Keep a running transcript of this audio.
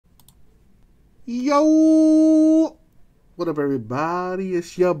Yo! What up, everybody?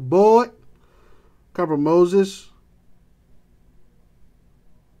 It's your boy, Copper Moses.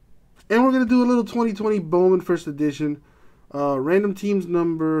 And we're going to do a little 2020 Bowman First Edition. Random teams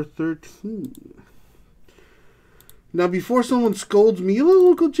number 13. Now, before someone scolds me, oh,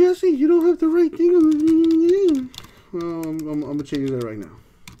 Uncle Jesse, you don't have the right thing. I'm going to change that right now.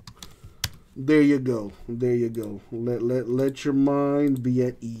 There you go. There you go. Let your mind be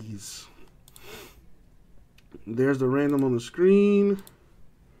at ease. There's the random on the screen.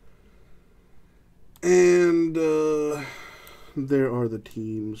 And there are the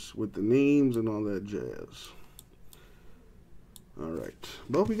teams with the names and all that jazz. All right.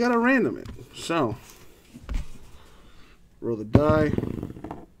 But we got to random it. So, roll the die.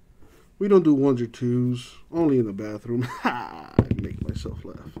 We don't do ones or twos. Only in the bathroom. Ha! I make myself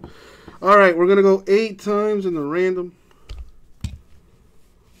laugh. All right. We're going to go 8 times in the random.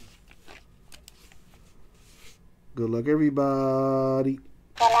 Good luck, everybody.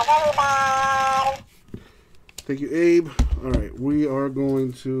 Good luck, everybody. Thank you, Abe. All right, we are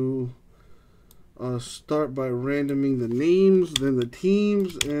going to start by randoming the names, then the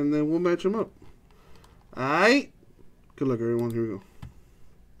teams, and then we'll match them up. All right? Good luck, everyone. Here we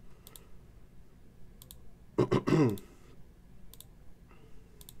go.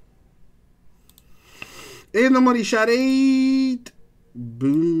 And the money shot 8.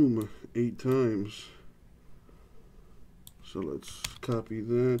 Boom. 8 times. So let's copy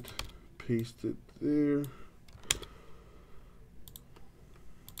that, paste it there.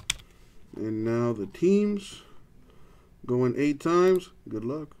 And now the teams going 8 times. Good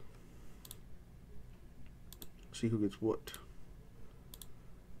luck. See who gets what.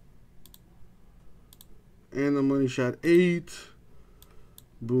 And the money shot 8.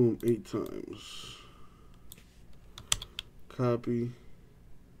 Boom, 8 times. Copy,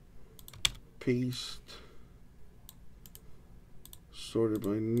 paste. Sorted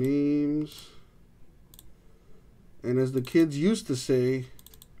by names. And as the kids used to say,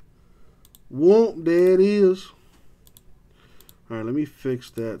 won't there it is. Alright, let me fix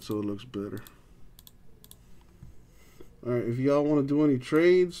that so it looks better. Alright, if y'all want to do any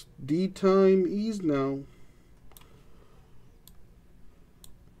trades, D time is now.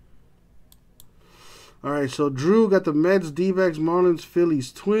 Alright, so Drew got the Mets, D-backs, Marlins,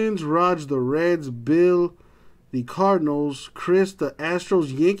 Phillies, Twins, Raj the Reds, Bill the Cardinals, Chris the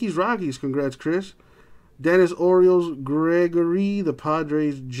Astros, Yankees, Rockies. Congrats, Chris. Dennis, Orioles, Gregory, the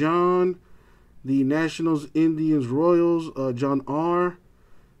Padres, John, the Nationals, Indians, Royals, John R,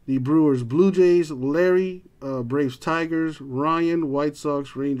 the Brewers, Blue Jays, Larry, Braves, Tigers, Ryan, White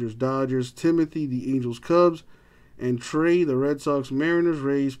Sox, Rangers, Dodgers, Timothy, the Angels, Cubs, and Trey, the Red Sox, Mariners,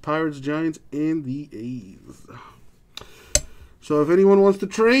 Rays, Pirates, Giants, and the A's. So if anyone wants to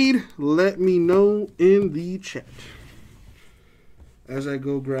trade, let me know in the chat as I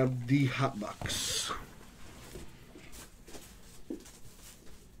go grab the hot box.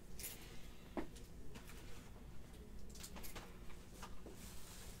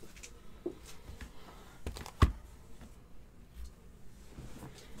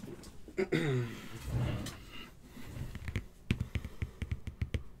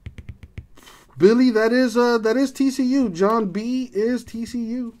 Billy, that is TCU. John B is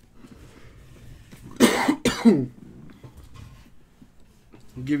TCU. I'll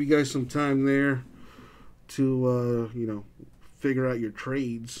give you guys some time there to figure out your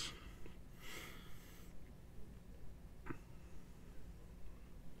trades.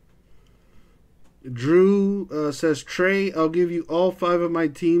 Drew says, Trey, I'll give you all 5 of my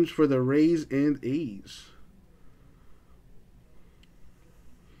teams for the Rays and A's.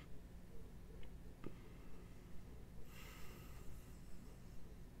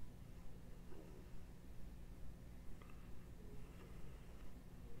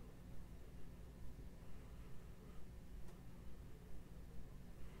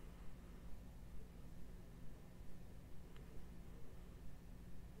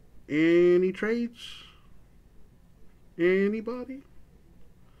 Any trades? Anybody?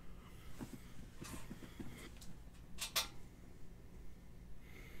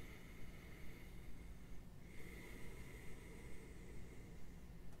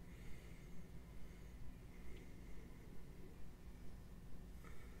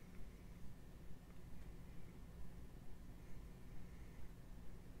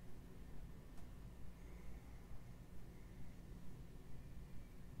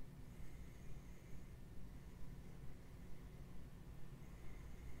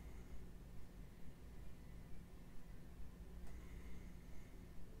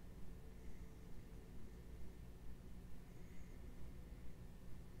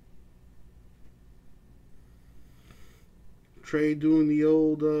 Trey doing the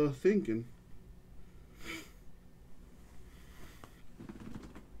old thinking.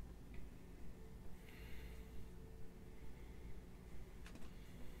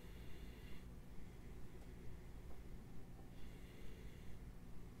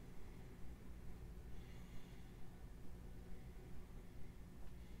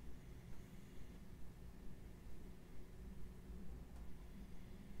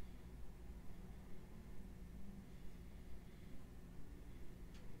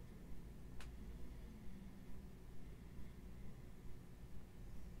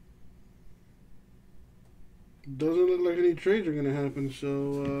 Doesn't look like any trades are going to happen.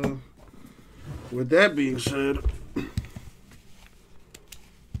 So, with that being said,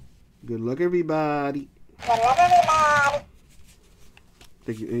 good luck, everybody. Good luck, everybody.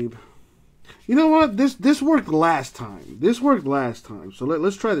 Thank you, Abe. You know what? This worked last time. So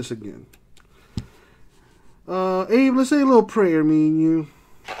let's try this again. Abe, let's say a little prayer, me and you.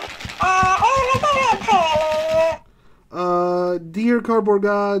 Let's say a little prayer, me and you. Dear cardboard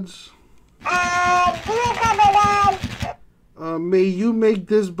gods. Dear cardboard gods. May you make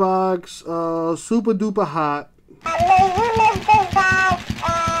this box super duper hot. May you make this box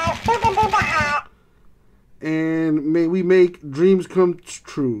super duper hot. And may we make dreams come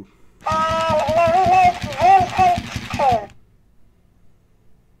true. May we make dreams come true.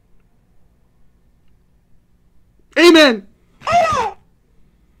 Amen! Amen!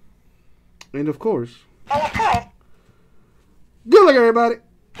 And of course, And of course, good luck, everybody.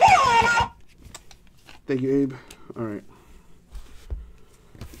 good luck, everybody. Thank you, Abe. All right.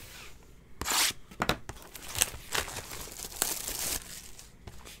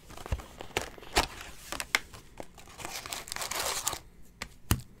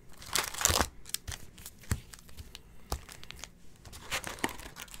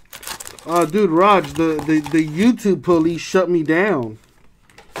 Dude, Raj, the YouTube police shut me down.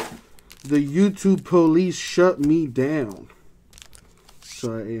 The YouTube police shut me down.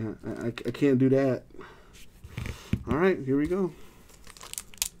 So I can't do that. All right, here we go.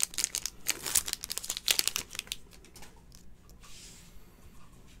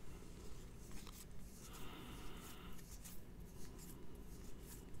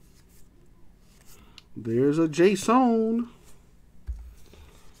 There's a Jason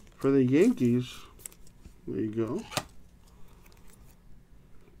for the Yankees. There you go.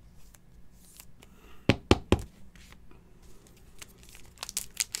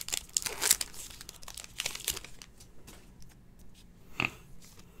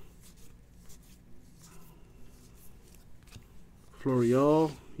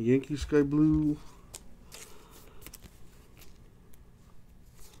 Florial, Yankee Sky Blue.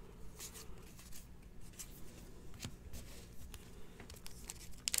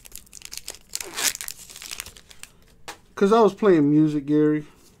 Because I was playing music, Gary.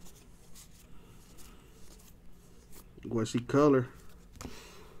 Go see color.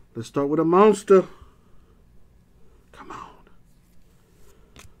 Let's start with a monster. Come on.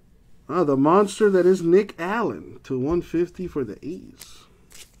 The monster that is Nick Allen to 150 for the A's.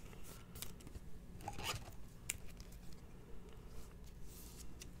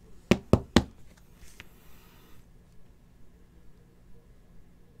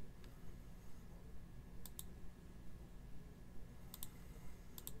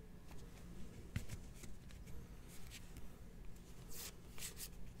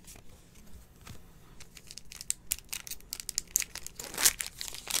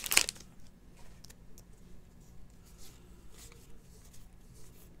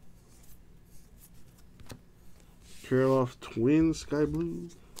 Karloff Twins Sky Blue.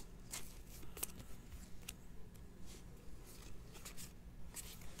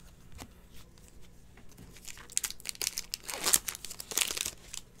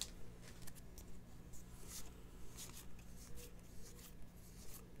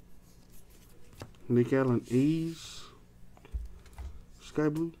 Nick Allen A's Sky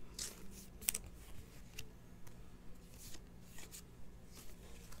Blue.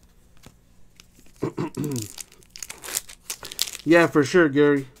 Yeah, for sure,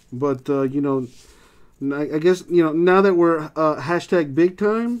 Gary. But, you know, I guess, you know, now that we're hashtag big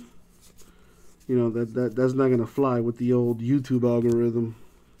time, you know, that's not going to fly with the old YouTube algorithm.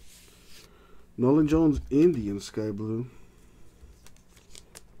 Nolan Jones Indian Sky Blue.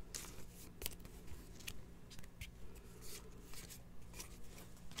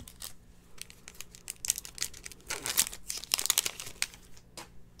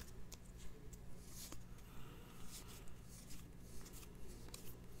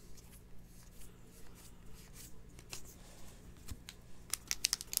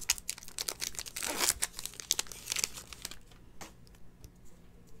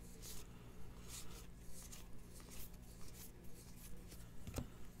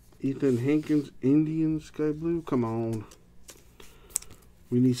 Ethan Hankins, Indian Sky Blue. Come on.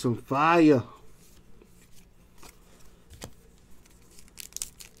 We need some fire.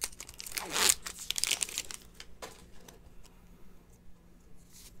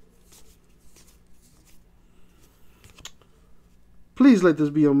 Please let this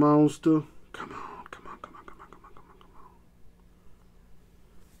be a monster. Come on, come on, come on, come on, come on, come on, come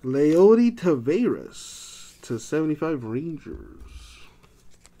on. Leody Taveras to 75 Rangers.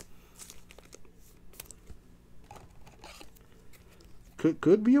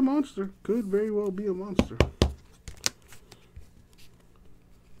 Could be a monster. Could very well be a monster.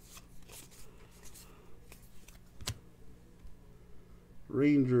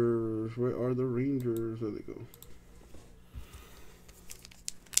 Rangers. Where are the Rangers? There they go.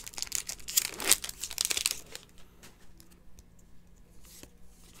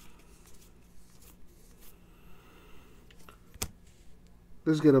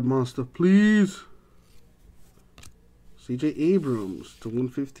 Let's get a monster, please. CJ Abrams to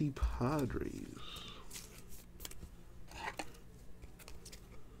 150 Padres.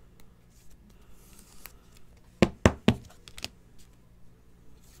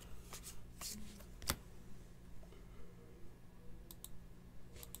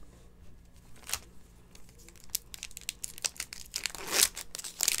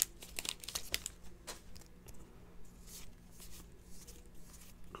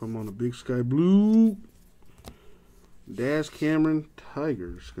 Come on, a big sky blue. Daz Cameron,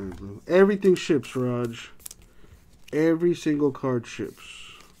 Tigers, sky blue. Everything ships, Raj. Every single card ships.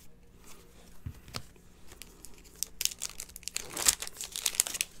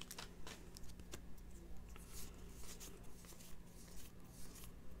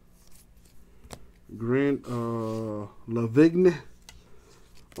 Grant Lavigne,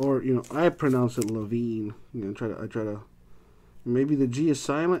 or I pronounce it Levine. I try to. Maybe the G is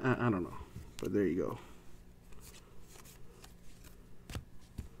silent. I don't know, but there you go.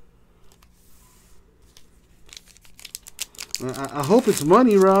 I hope it's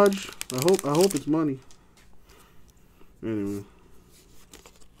money, Raj. I hope it's money. Anyway.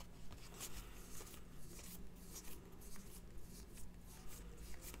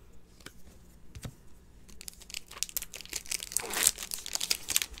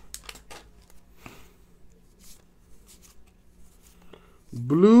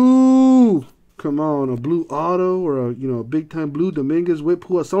 Blue. Come on, a blue auto or a big time blue Dominguez with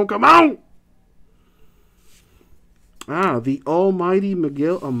Puason. Come on. The almighty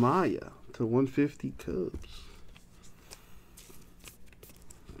Miguel Amaya to 150 Cubs.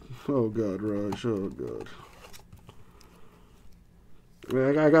 Oh God, Raj. Oh God.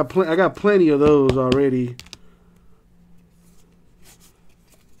 I got plenty of those already.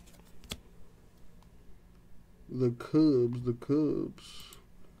 The Cubs.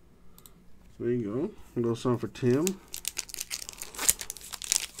 There you go. A little something for Tim.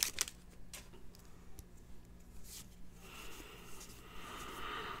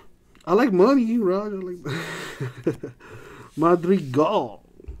 I like money, Raj. I like Madrigal.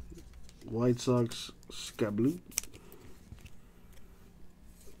 White Sox Sky Blue.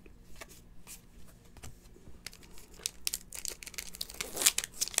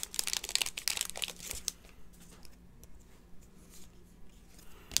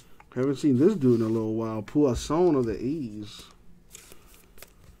 Haven't seen this dude in a little while. Puason of the A's.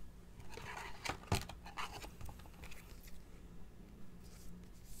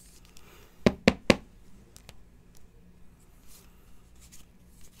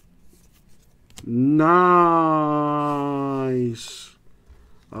 Nice.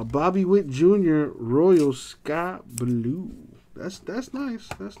 Bobby Witt Jr. Royal Sky Blue. That's nice.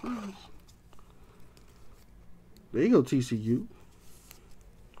 That's nice. There you go, TCU.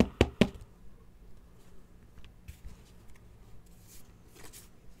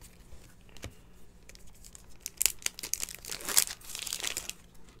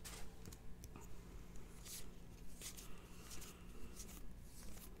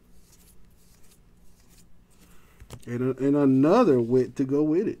 And another wit to go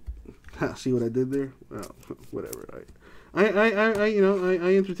with it. See what I did there? Oh, whatever. I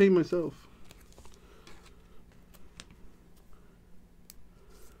entertain myself.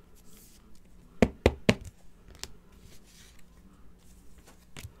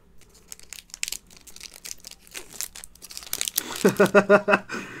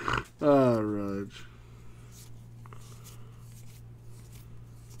 Raj.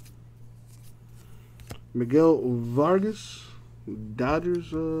 Miguel Vargas, Dodgers,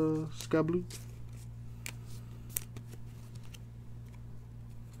 Sky Blue.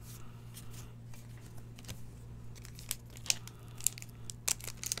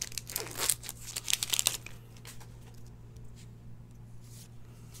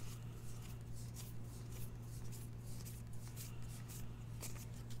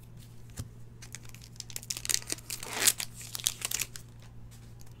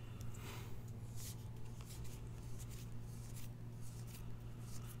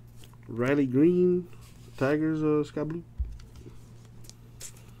 Riley Green, Tigers, Sky Blue.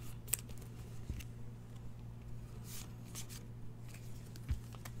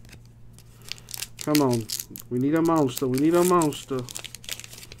 Come on. We need a monster. We need a monster.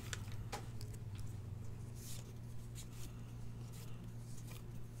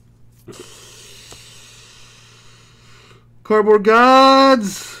 Cardboard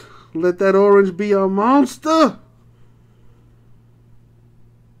gods. Let that orange be a monster.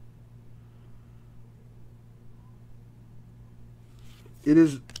 It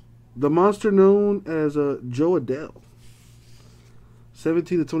is the monster known as Joe Adele.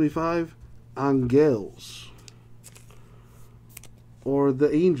 17/25. Angels, or the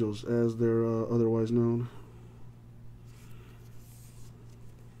Angels as they're otherwise known.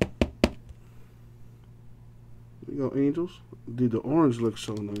 There you go, Angels. Dude, the orange looks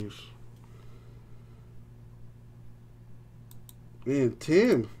so nice. Man,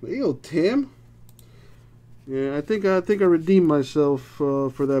 Tim. There you go, Tim. Yeah, I think I redeemed myself for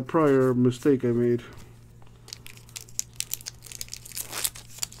that prior mistake I made.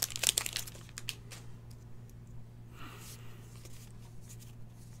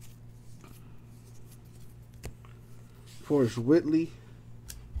 Forrest Whitley,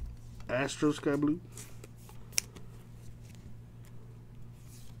 Astro Sky Blue.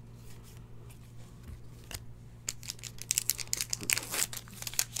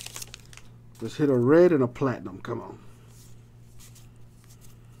 Let's hit a red and a platinum. Come on.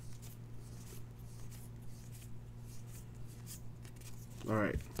 All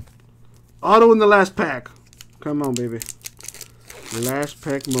right. Auto in the last pack. Come on, baby. Last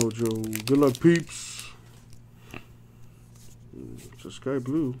pack mojo. Good luck, peeps. It's a Sky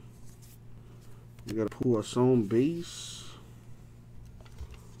Blue. You gotta pull a zone base.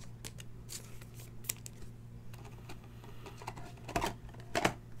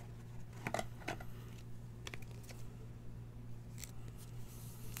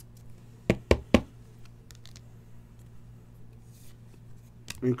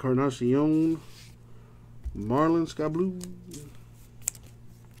 Encarnacion. Marlin Sky Blue.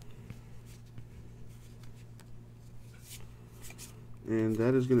 And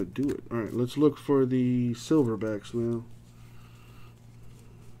that is going to do it. All right, let's look for the silverbacks now.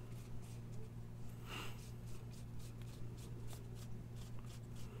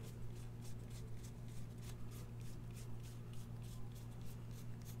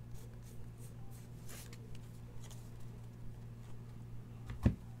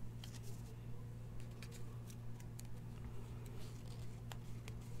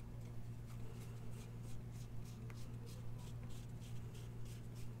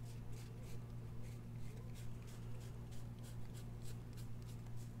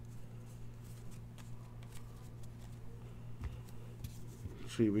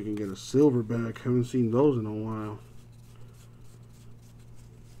 See if we can get a silverback. Haven't seen those in a while.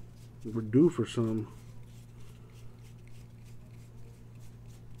 We're due for some.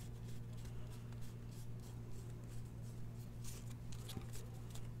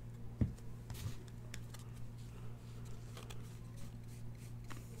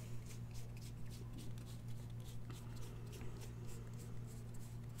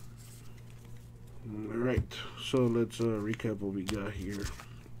 Alright, so let's recap what we got here.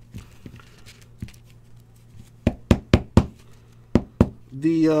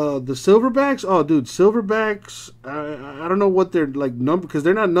 The silverbacks, oh dude, silverbacks, I don't know what they're like numbered, because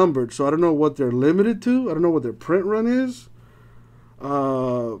they're not numbered, so I don't know what they're limited to. I don't know what their print run is.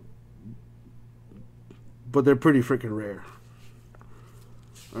 But they're pretty freaking rare.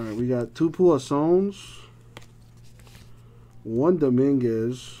 Alright, we got 2 Puasones, 1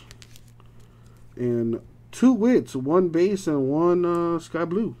 Dominguez, and 2 Wits, 1 base and 1 Sky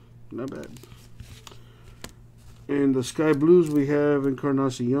Blue. Not bad. In the Sky Blues, we have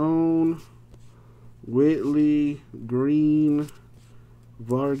Encarnacion, Whitley, Green,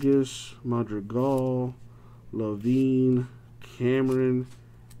 Vargas, Madrigal, Levine, Cameron,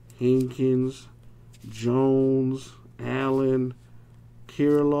 Hankins, Jones, Allen,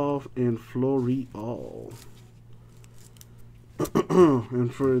 Kirilloff, and Florial.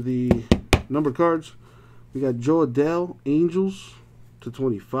 And for the number cards, we got Joe Adele, Angels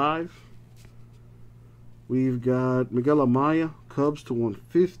 /25. We've got Miguel Amaya, Cubs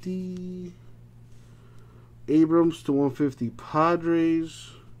 /150. Abrams /150,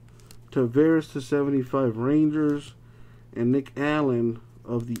 Padres. Taveras /75, Rangers. And Nick Allen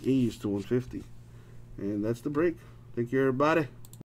of the A's /150. And that's the break. Thank you, everybody.